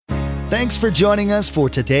Thanks for joining us for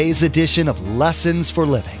today's edition of Lessons for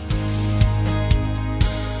Living.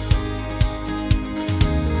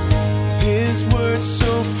 His word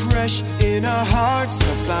so fresh in our hearts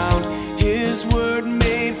abound. His word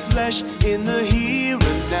made flesh in the here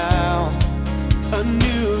and now. A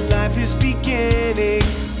new life is beginning.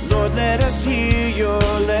 Lord, let us hear your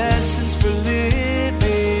lessons for living.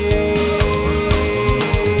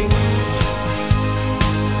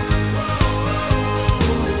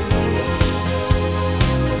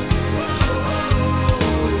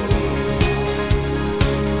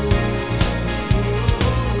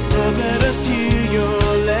 Lord, let us hear your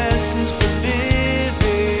lessons for living.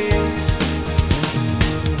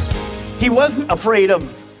 He wasn't afraid of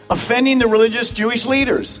offending the religious Jewish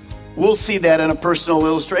leaders. We'll see that in a personal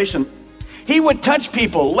illustration. He would touch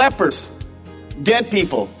people, lepers, dead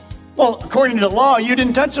people. Well, according to the law, you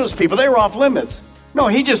didn't touch those people. They were off limits. No,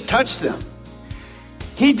 he just touched them.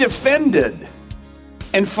 He defended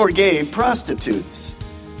and forgave prostitutes.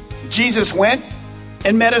 Jesus went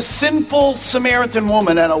and met a sinful Samaritan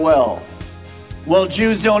woman at a well. Well,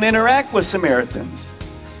 Jews don't interact with Samaritans.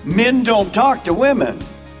 Men don't talk to women.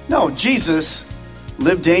 No, Jesus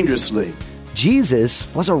lived dangerously.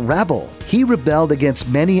 Jesus was a rebel. He rebelled against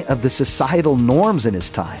many of the societal norms in his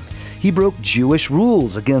time. He broke Jewish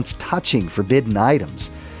rules against touching forbidden items.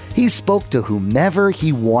 He spoke to whomever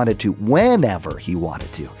he wanted to, whenever he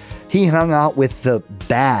wanted to. He hung out with the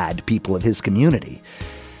bad people of his community.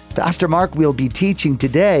 Pastor Mark will be teaching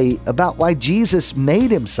today about why Jesus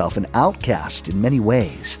made himself an outcast in many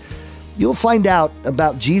ways. You'll find out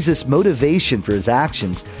about Jesus' motivation for his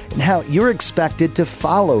actions and how you're expected to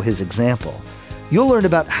follow his example. You'll learn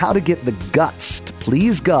about how to get the guts to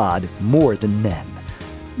please God more than men.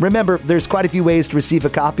 Remember, there's quite a few ways to receive a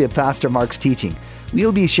copy of Pastor Mark's teaching.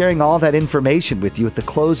 We'll be sharing all that information with you at the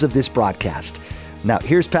close of this broadcast. Now,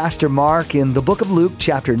 here's Pastor Mark in the book of Luke,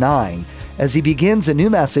 chapter 9, as he begins a new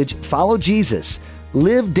message, Follow Jesus,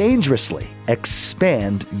 Live Dangerously,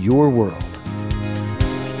 Expand Your World.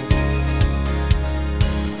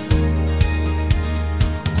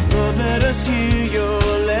 Lord, let us hear your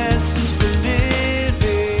lessons for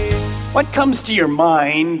living. What comes to your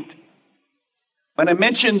mind when I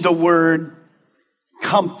mentioned the word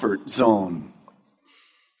comfort zone?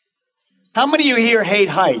 How many of you here hate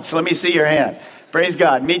heights? Let me see your hand. Praise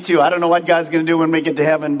God. Me too. I don't know what God's going to do when we get to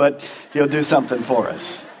heaven, but he'll do something for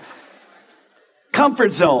us.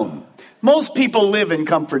 Comfort zone. Most people live in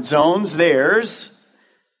comfort zones. They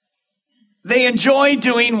enjoy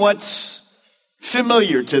doing what's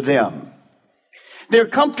familiar to them. They're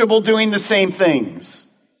comfortable doing the same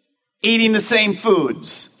things, eating the same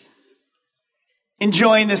foods,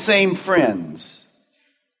 enjoying the same friends,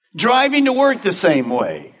 driving to work the same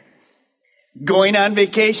way, going on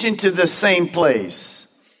vacation to the same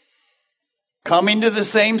place, coming to the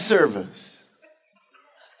same service,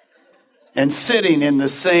 and sitting in the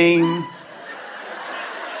same...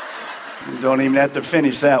 You don't even have to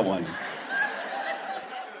finish that one.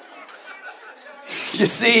 You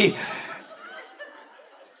see,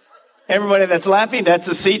 everybody that's laughing, that's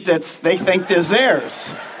a seat they think is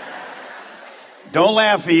theirs. Don't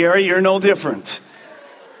laugh, Viera, you're no different.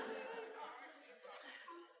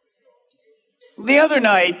 The other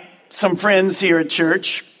night, some friends here at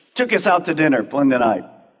church took us out to dinner, Linda and I.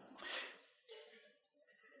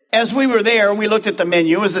 As we were there, we looked at the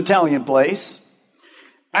menu. It was an Italian place.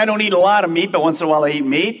 I don't eat a lot of meat, but once in a while I eat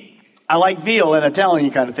meat. I like veal and Italian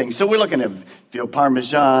kind of thing. So we're looking at veal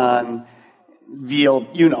parmesan, veal,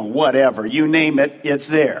 whatever. You name it, it's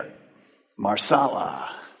there. Marsala,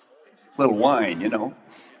 little wine,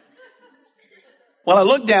 Well, I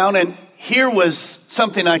looked down and here was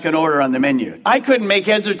something I could order on the menu. I couldn't make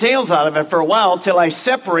heads or tails out of it for a while till I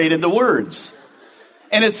separated the words.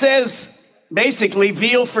 And it says, basically,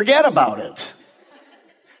 veal, forget about it.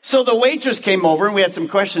 So the waitress came over and we had some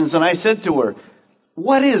questions and I said to her,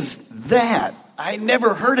 what is that? I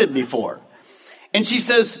never heard it before. And she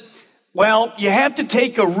says, well, you have to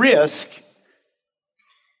take a risk.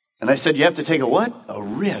 And I said, you have to take a what? A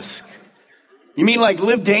risk. You mean like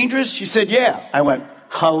live dangerous? She said, yeah. I went,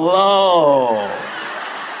 hello.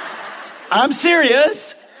 I'm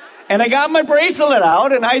serious. And I got my bracelet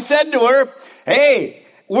out and I said to her, hey,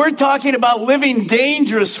 we're talking about living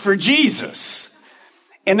dangerous for Jesus.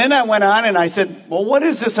 And then I went on and I said, well, what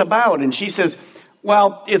is this about? And she says,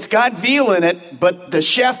 well, it's got veal in it, but the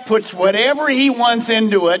chef puts whatever he wants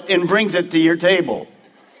into it and brings it to your table.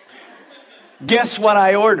 Guess what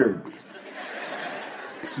I ordered?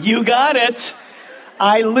 You got it.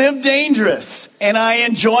 I lived dangerous and I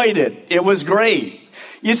enjoyed it. It was great.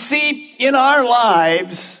 You see, in our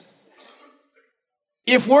lives,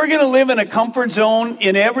 If we're going to live in a comfort zone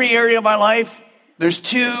in every area of our life, there's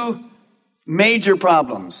two major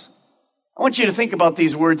problems. I want you to think about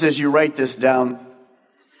these words as you write this down.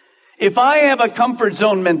 If I have a comfort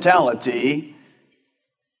zone mentality,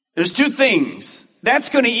 there's two things. That's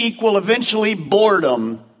going to equal eventually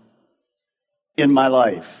boredom in my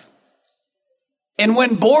life. And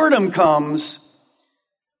when boredom comes,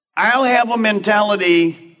 I'll have a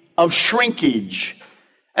mentality of shrinkage.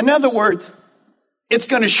 In other words, it's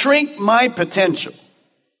going to shrink my potential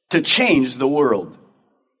to change the world.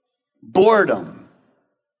 Boredom.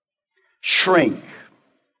 Shrink.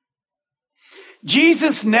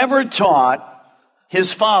 Jesus never taught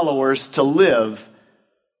his followers to live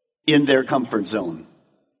in their comfort zone.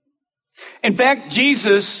 In fact,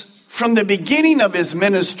 Jesus, from the beginning of his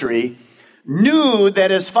ministry, knew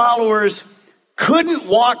that his followers couldn't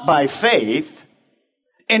walk by faith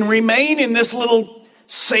and remain in this little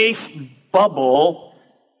safe bubble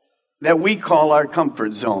that we call our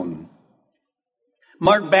comfort zone.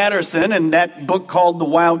 Mark Batterson, in that book called The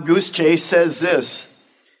Wild Goose Chase, says this: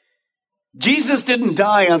 Jesus didn't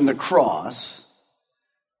die on the cross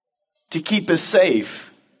to keep us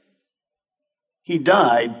safe. He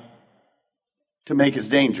died to make us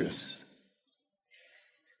dangerous.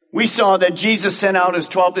 We saw that Jesus sent out his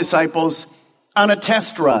 12 disciples on a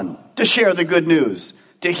test run to share the good news,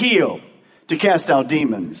 to heal, to cast out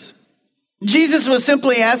demons. Jesus was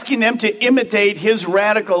simply asking them to imitate his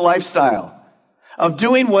radical lifestyle of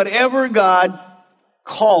doing whatever God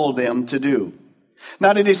called them to do.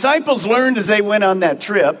 Now, the disciples learned as they went on that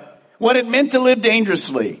trip what it meant to live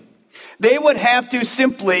dangerously. They would have to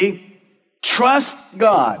simply trust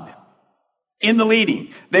God in the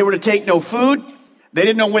leading. They were to take no food. They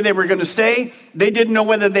didn't know where they were going to stay. They didn't know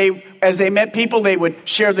whether as they met people, they would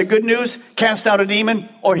share the good news, cast out a demon,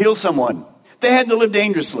 or heal someone. They had to live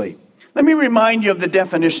dangerously. Let me remind you of the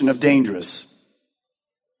definition of dangerous.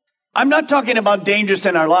 I'm not talking about dangerous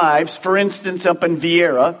in our lives. For instance, up in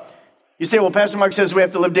Vieira, you say, well, Pastor Mark says we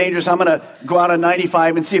have to live dangerous. I'm going to go out on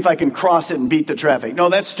 95 and see if I can cross it and beat the traffic. No,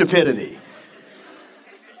 that's stupidity.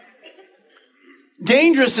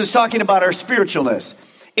 Dangerous is talking about our spiritualness.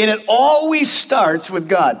 And it always starts with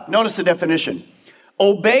God. Notice the definition.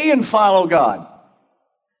 Obey and follow God.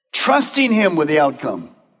 Trusting him with the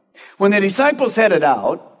outcome. When the disciples headed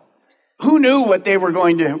out, who knew what they were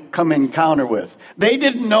going to come encounter with? They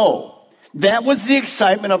didn't know. That was the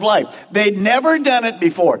excitement of life. They'd never done it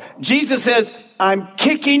before. Jesus says, I'm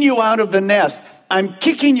kicking you out of the nest. I'm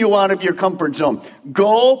kicking you out of your comfort zone.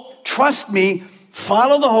 Go, trust me,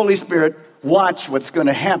 follow the Holy Spirit, watch what's going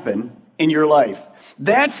to happen in your life.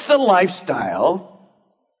 That's the lifestyle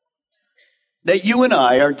that you and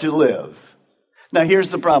I are to live. Now, here's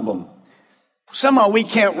the problem. Somehow we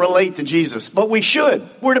can't relate to Jesus, but we should.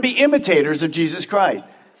 We're to be imitators of Jesus Christ.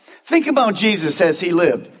 Think about Jesus as he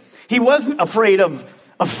lived. He wasn't afraid of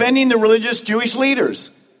offending the religious Jewish leaders.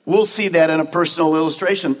 We'll see that in a personal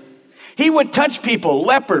illustration. He would touch people,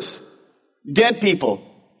 lepers, dead people.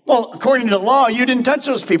 Well, according to the law, you didn't touch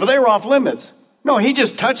those people. They were off limits. No, he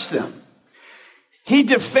just touched them. He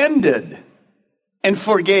defended and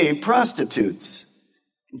forgave prostitutes.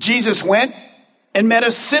 Jesus went and met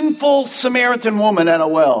a sinful Samaritan woman at a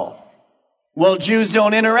well. Well, Jews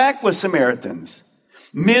don't interact with Samaritans.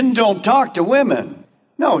 Men don't talk to women.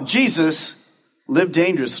 No, Jesus lived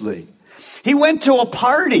dangerously. He went to a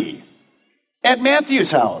party at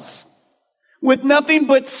Matthew's house with nothing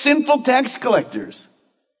but sinful tax collectors.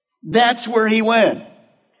 That's where he went.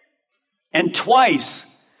 And twice,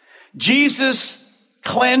 Jesus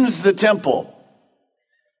cleansed the temple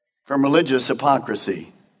from religious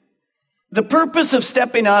hypocrisy. The purpose of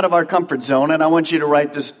stepping out of our comfort zone, and I want you to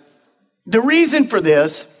write this, the reason for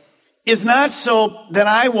this is not so that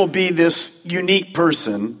I will be this unique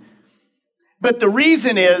person, but the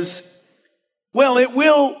reason is, well, it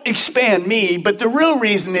will expand me, but the real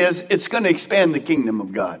reason is it's going to expand the kingdom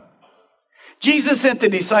of God. Jesus sent the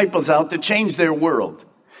disciples out to change their world,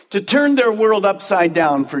 to turn their world upside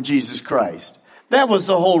down for Jesus Christ. That was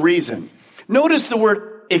the whole reason. Notice the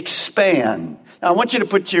word expand. Now, I want you to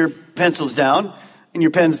put your pencils down and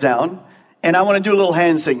your pens down, and I want to do little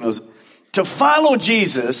hand signals. To follow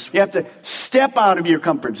Jesus, you have to step out of your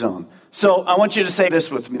comfort zone. So I want you to say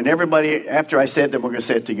this with me, and everybody, after I say it, then we're going to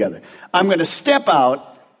say it together. I'm going to step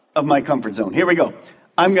out of my comfort zone. Here we go.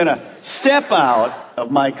 I'm going to step out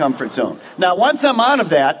of my comfort zone. Now, once I'm out of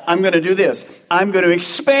that, I'm going to do this. I'm going to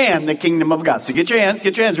expand the kingdom of God. So get your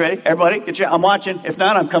hands ready. Everybody, I'm watching. If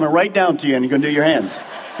not, I'm coming right down to you, and you're going to do your hands.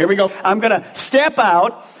 Here we go. I'm going to step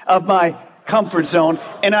out of my comfort zone,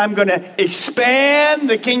 and I'm going to expand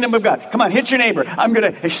the kingdom of God. Come on, hit your neighbor. I'm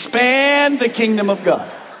going to expand the kingdom of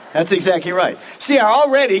God. That's exactly right. See, I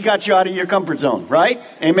already got you out of your comfort zone, right?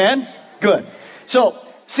 Amen? Good. So,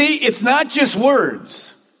 see, it's not just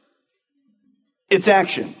words. It's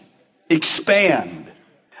action. Expand.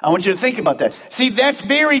 I want you to think about that. See, that's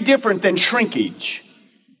very different than shrinkage.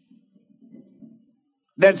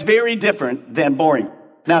 That's very different than boring.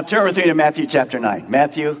 Now, turn with me to Matthew chapter 9.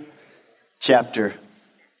 Matthew chapter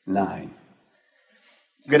 9.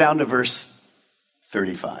 Go down to verse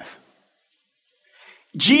 35.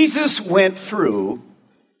 Jesus went through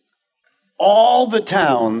all the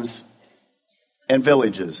towns and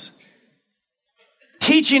villages,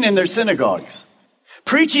 teaching in their synagogues,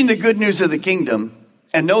 preaching the good news of the kingdom,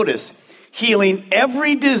 and notice, healing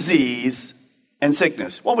every disease and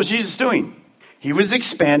sickness. What was Jesus doing? He was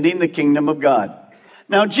expanding the kingdom of God.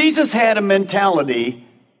 Now, Jesus had a mentality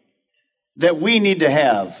that we need to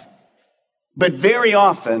have, but very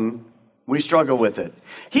often we struggle with it.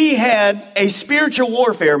 He had a spiritual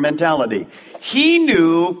warfare mentality. He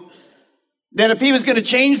knew that if he was going to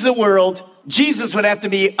change the world, Jesus would have to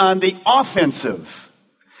be on the offensive.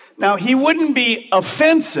 Now, he wouldn't be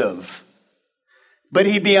offensive, but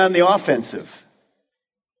he'd be on the offensive.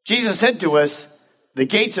 Jesus said to us, the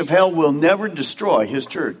gates of hell will never destroy his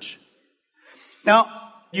church.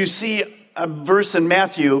 Now, you see a verse in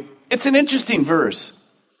Matthew. It's an interesting verse.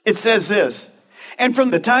 It says this, and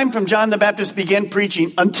from the time from John the Baptist began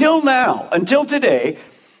preaching until now, until today,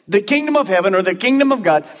 the kingdom of heaven or the kingdom of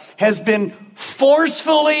God has been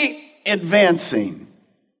forcefully advancing.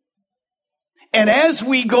 And as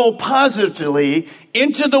we go positively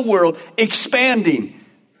into the world, expanding,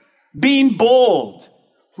 being bold,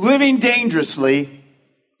 living dangerously,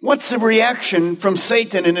 what's the reaction from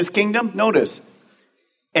Satan and his kingdom? Notice,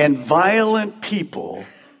 and violent people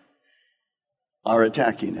are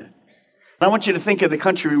attacking it. I want you to think of the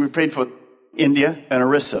country we prayed for, India and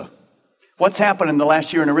Orissa. What's happened in the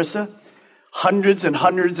last year in Orissa? Hundreds and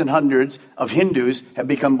hundreds and hundreds of Hindus have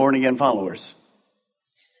become born-again followers.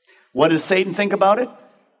 What does Satan think about it?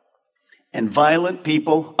 And violent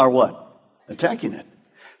people are what? Attacking it.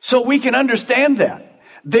 So we can understand that.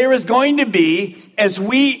 There is going to be, as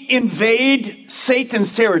we invade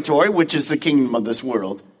Satan's territory, which is the kingdom of this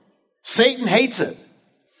world, Satan hates it.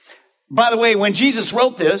 By the way, when Jesus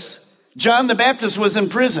wrote this, John the Baptist was in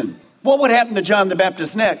prison. What would happen to John the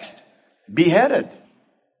Baptist next? Beheaded.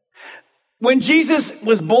 When Jesus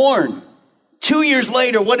was born, 2 years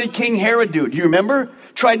later, what did King Herod do? Do you remember?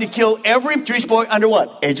 Tried to kill every Jewish boy under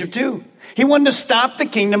what? Age of 2. He wanted to stop the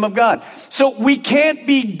kingdom of God. So we can't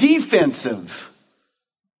be defensive.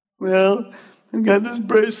 Well, I've got this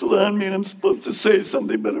bracelet on me and I'm supposed to say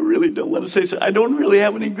something, but I really don't want to say something. I don't really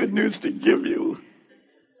have any good news to give you.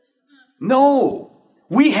 No.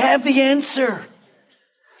 We have the answer.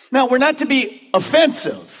 Now, we're not to be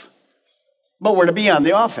offensive, but we're to be on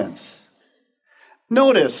the offense.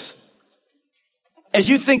 Notice, as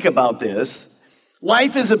you think about this,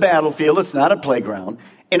 life is a battlefield. It's not a playground.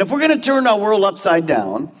 And if we're going to turn our world upside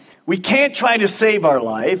down, we can't try to save our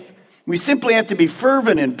life. We simply have to be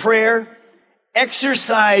fervent in prayer,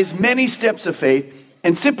 exercise many steps of faith,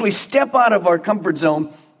 and simply step out of our comfort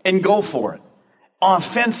zone and go for it.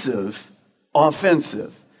 Offensive.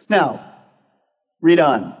 Now, read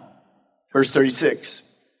on. Verse 36.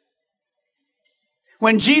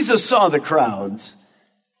 When Jesus saw the crowds,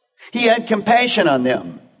 he had compassion on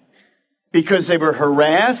them because they were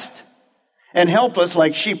harassed and helpless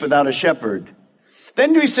like sheep without a shepherd.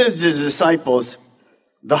 Then he says to his disciples,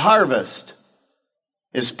 the harvest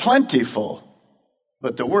is plentiful,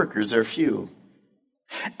 but the workers are few.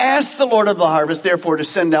 Ask the Lord of the harvest, therefore, to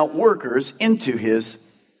send out workers into his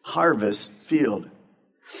harvest field.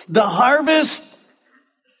 The harvest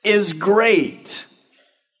is great.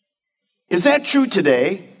 Is that true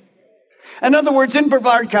today? In other words, in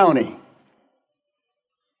Brevard County,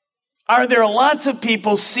 are there lots of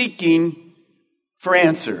people seeking for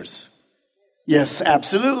answers? Yes,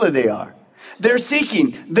 absolutely they are. They're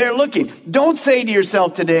seeking, they're looking. Don't say to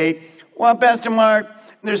yourself today, well, Pastor Mark,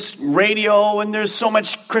 there's radio and there's so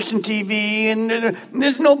much Christian TV and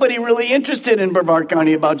there's nobody really interested in Brevard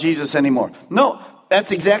County about Jesus anymore. No,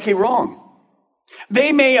 that's exactly wrong.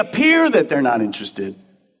 They may appear that they're not interested,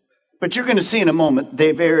 but you're going to see in a moment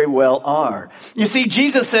they very well are. You see,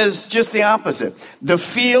 Jesus says just the opposite. The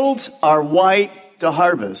fields are white to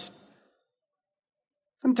harvest.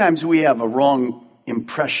 Sometimes we have a wrong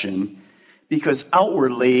impression because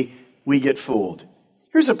outwardly we get fooled.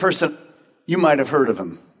 Here's a person, you might have heard of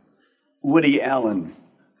him, Woody Allen.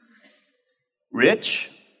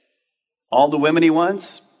 Rich, all the women he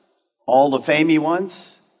wants, all the fame he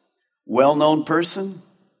wants, well-known person,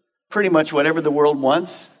 pretty much whatever the world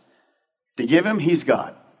wants to give him, he's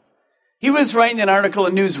got. He was writing an article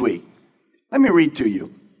in Newsweek. Let me read to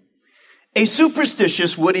you. A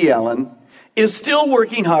superstitious Woody Allen is still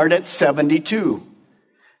working hard at 72,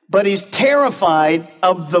 but he's terrified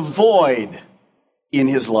of the void in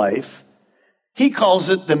his life. He calls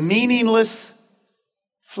it the meaningless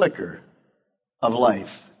flicker of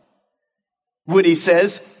life. Woody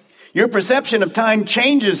says, your perception of time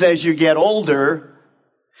changes as you get older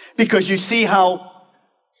because you see how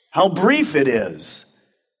brief it is.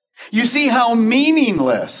 You see how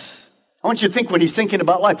meaningless. I want you to think what he's thinking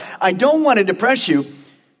about life. I don't want to depress you,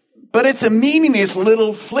 but it's a meaningless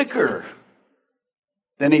little flicker.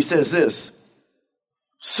 Then he says this,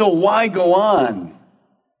 so why go on?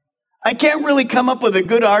 I can't really come up with a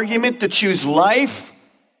good argument to choose life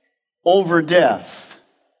over death.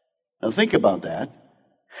 Now think about that.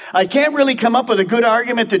 I can't really come up with a good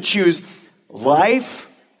argument to choose life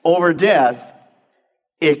over death,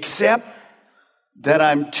 except that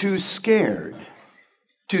I'm too scared.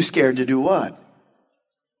 Too scared to do what?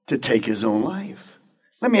 To take his own life.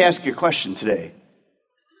 Let me ask you a question today.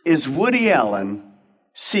 Is Woody Allen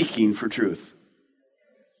seeking for truth?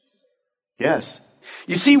 Yes.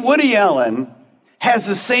 You see, Woody Allen has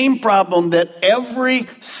the same problem that every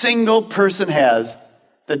single person has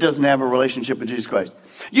that doesn't have a relationship with Jesus Christ.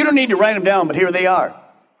 You don't need to write them down, but here they are.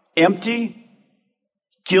 Empty,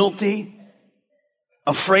 guilty,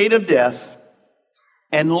 afraid of death,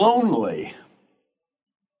 and lonely.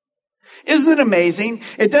 Isn't it amazing?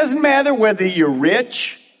 It doesn't matter whether you're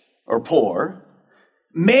rich or poor,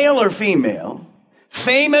 male or female,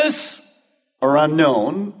 famous or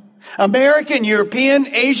unknown, American, European,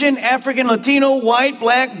 Asian, African, Latino, white,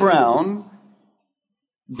 black, brown.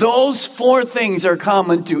 Those four things are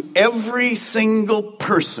common to every single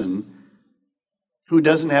person who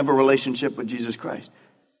doesn't have a relationship with Jesus Christ.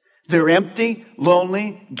 They're empty,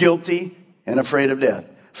 lonely, guilty, and afraid of death.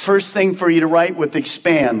 First thing for you to write with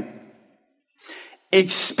expand.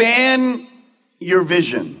 Expand your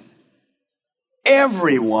vision.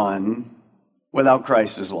 Everyone without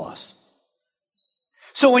Christ is lost.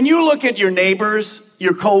 So when you look at your neighbors,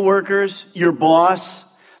 your coworkers, your boss,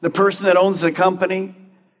 the person that owns the company,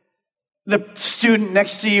 the student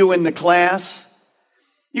next to you in the class,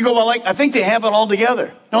 you go, well, I think they have it all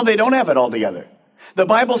together. No, they don't have it all together. The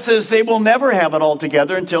Bible says they will never have it all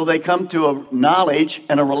together until they come to a knowledge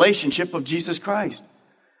and a relationship of Jesus Christ.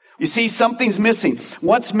 You see, something's missing.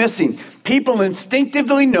 What's missing? People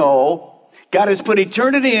instinctively know God has put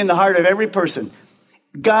eternity in the heart of every person.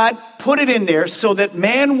 God put it in there so that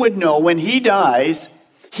man would know when he dies,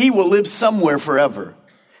 he will live somewhere forever.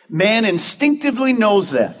 Man instinctively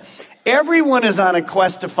knows that. Everyone is on a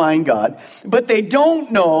quest to find God, but they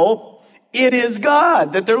don't know it is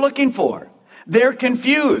God that they're looking for. They're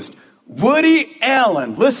confused. Woody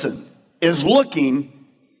Allen, listen, is looking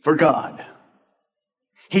for God.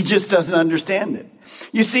 He just doesn't understand it.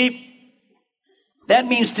 You see, that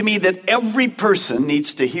means to me that every person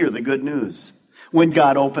needs to hear the good news when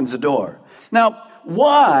God opens the door. Now,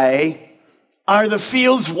 why are the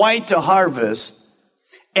fields white to harvest,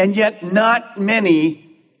 and yet not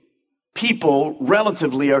many people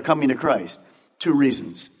relatively are coming to Christ? Two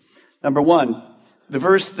reasons. Number one, the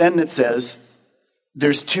verse then that says,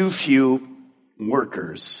 there's too few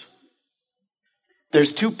workers.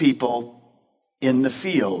 There's two people in the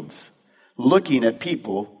fields looking at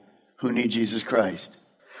people who need Jesus Christ.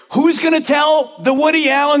 Who's going to tell the Woody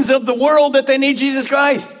Allens of the world that they need Jesus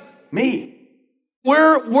Christ? Me.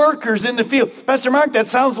 We're workers in the field. Pastor Mark, that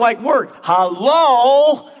sounds like work.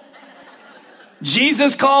 Hello?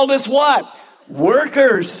 Jesus called us what?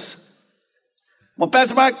 Workers. Well,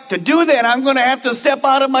 Pastor Mark, to do that, I'm going to have to step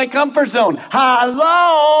out of my comfort zone.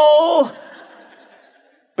 Hello?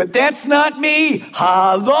 But that's not me.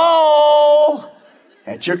 Hello?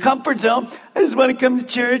 That's your comfort zone. I just want to come to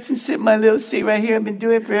church and sit in my little seat right here. I've been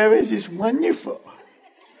doing it forever. It's just wonderful.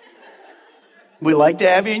 We like to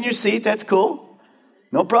have you in your seat. That's cool.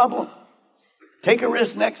 No problem. Take a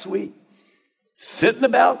risk next week. Sit in the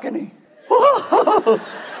balcony. Whoa.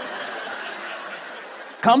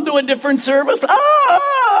 Come to a different service.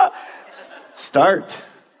 Start.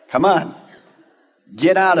 Come on.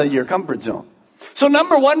 Get out of your comfort zone. So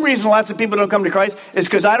number one reason lots of people don't come to Christ is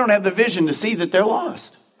because I don't have the vision to see that they're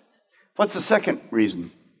lost. What's the second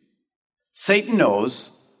reason? Satan knows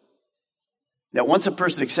that once a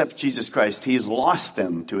person accepts Jesus Christ, he's lost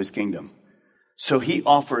them to his kingdom. So he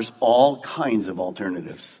offers all kinds of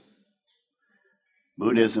alternatives.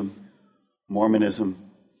 Buddhism, Mormonism,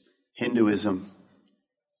 Hinduism.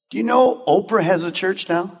 Do you know Oprah has a church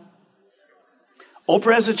now?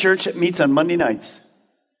 Oprah has a church that meets on Monday nights,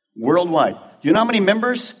 worldwide. You know how many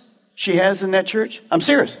members she has in that church? I'm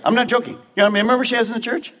serious. I'm not joking. You know how many members she has in the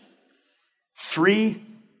church? 3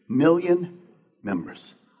 million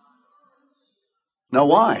members. Now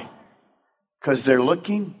why? Because they're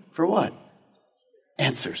looking for what?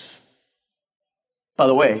 Answers. By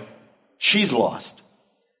the way, she's lost.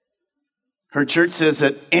 Her church says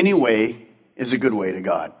that any way is a good way to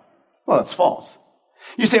God. Well, that's false.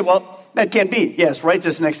 You say, well, that can't be. Yes, write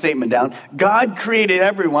this next statement down. God created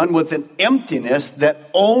everyone with an emptiness that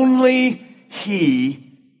only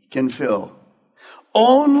He can fill.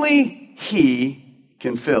 Only He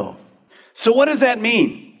can fill. So what does that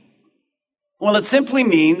mean? Well, it simply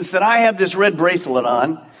means that I have this red bracelet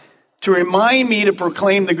on to remind me to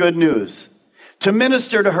proclaim the good news, to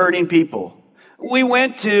minister to hurting people. We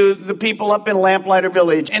went to the people up in Lamplighter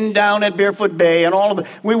Village and down at Barefoot Bay and all of it.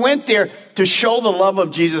 We went there to show the love of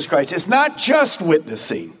Jesus Christ. It's not just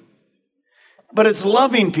witnessing, but it's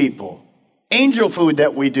loving people. Angel food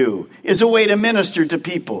that we do is a way to minister to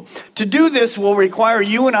people. To do this will require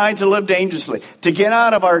you and I to live dangerously, to get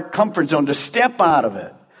out of our comfort zone, to step out of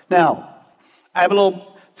it. Now, I have a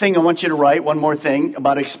little thing I want you to write, one more thing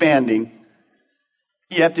about expanding.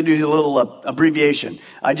 You have to do a little abbreviation.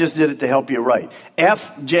 I just did it to help you write.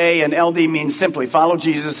 F, J, and LD means simply follow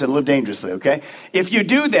Jesus and live dangerously, okay? If you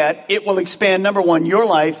do that, it will expand, number one, your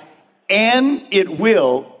life, and it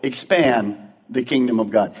will expand the kingdom of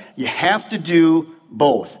God. You have to do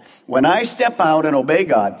both. When I step out and obey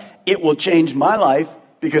God, it will change my life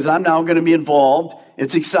because I'm now going to be involved.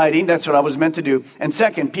 It's exciting. That's what I was meant to do. And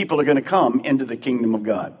second, people are going to come into the kingdom of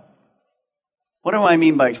God. What do I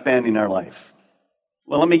mean by expanding our life?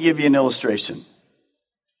 Well, let me give you an illustration.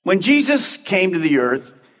 When Jesus came to the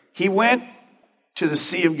earth, He went to the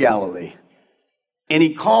Sea of Galilee, and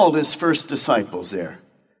He called His first disciples there.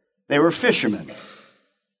 They were fishermen.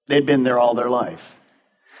 They'd been there all their life.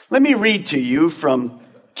 Let me read to you from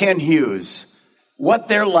Ken Hughes what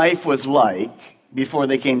their life was like before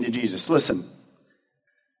they came to Jesus. Listen.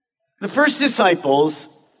 The first disciples,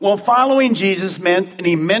 well, following Jesus meant an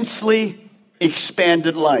immensely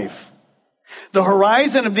expanded life. The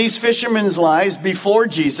horizon of these fishermen's lives before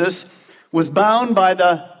Jesus was bound by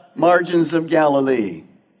the margins of Galilee.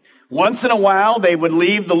 Once in a while, they would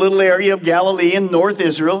leave the little area of Galilee in North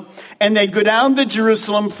Israel, and they'd go down to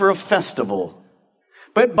Jerusalem for a festival.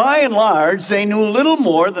 But by and large, they knew little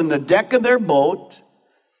more than the deck of their boat,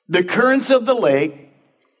 the currents of the lake,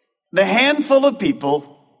 the handful of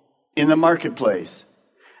people in the marketplace.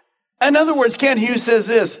 In other words, Ken Hughes says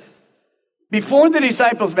this: before the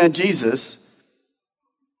disciples met Jesus,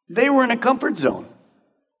 they were in a comfort zone.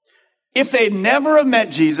 If they'd never have met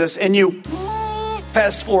Jesus, and you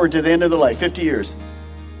fast forward to the end of their life, 50 years,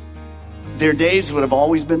 their days would have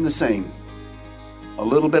always been the same. A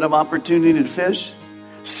little bit of opportunity to fish,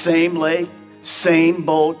 same lake, same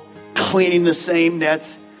boat, cleaning the same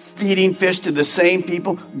nets, feeding fish to the same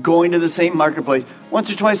people, going to the same marketplace.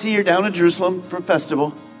 Once or twice a year down to Jerusalem for a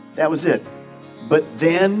festival. That was it. But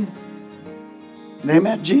then they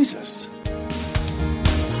met Jesus.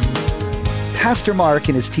 Pastor Mark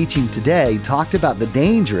in his teaching today talked about the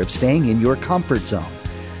danger of staying in your comfort zone.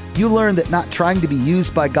 You learned that not trying to be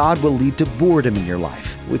used by God will lead to boredom in your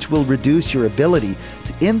life, which will reduce your ability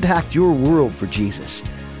to impact your world for Jesus.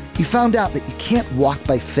 You found out that you can't walk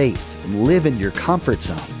by faith and live in your comfort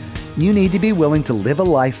zone. You need to be willing to live a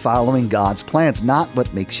life following God's plans, not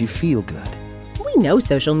what makes you feel good. We know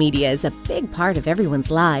social media is a big part of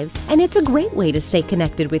everyone's lives, and it's a great way to stay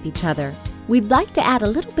connected with each other. We'd like to add a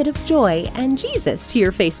little bit of joy and Jesus to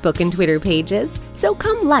your Facebook and Twitter pages, so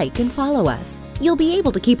come like and follow us. You'll be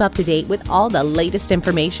able to keep up to date with all the latest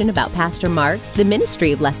information about Pastor Mark, the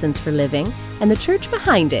ministry of Lessons for Living, and the church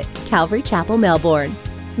behind it, Calvary Chapel, Melbourne.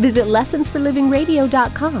 Visit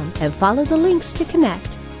lessonsforlivingradio.com and follow the links to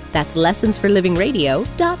connect. That's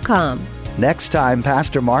lessonsforlivingradio.com. Next time,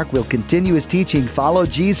 Pastor Mark will continue his teaching, Follow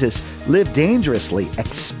Jesus, Live Dangerously,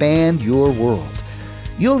 Expand Your World.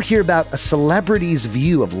 You'll hear about a celebrity's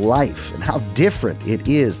view of life and how different it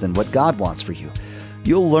is than what God wants for you.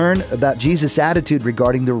 You'll learn about Jesus' attitude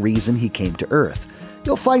regarding the reason He came to earth.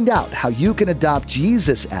 You'll find out how you can adopt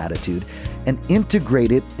Jesus' attitude and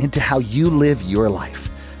integrate it into how you live your life.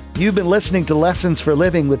 You've been listening to Lessons for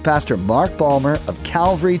Living with Pastor Mark Balmer of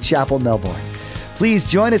Calvary Chapel, Melbourne. Please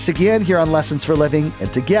join us again here on Lessons for Living,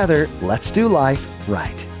 and together, let's do life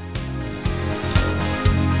right.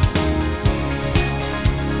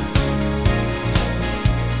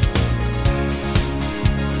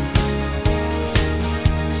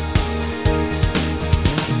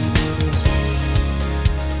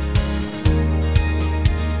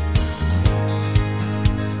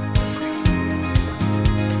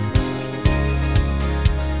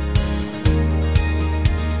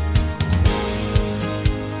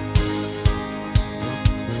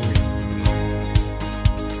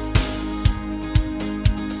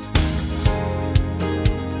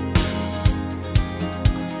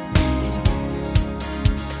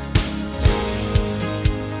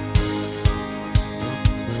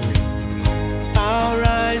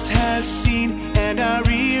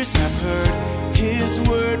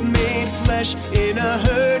 flesh in a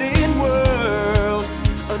hurry.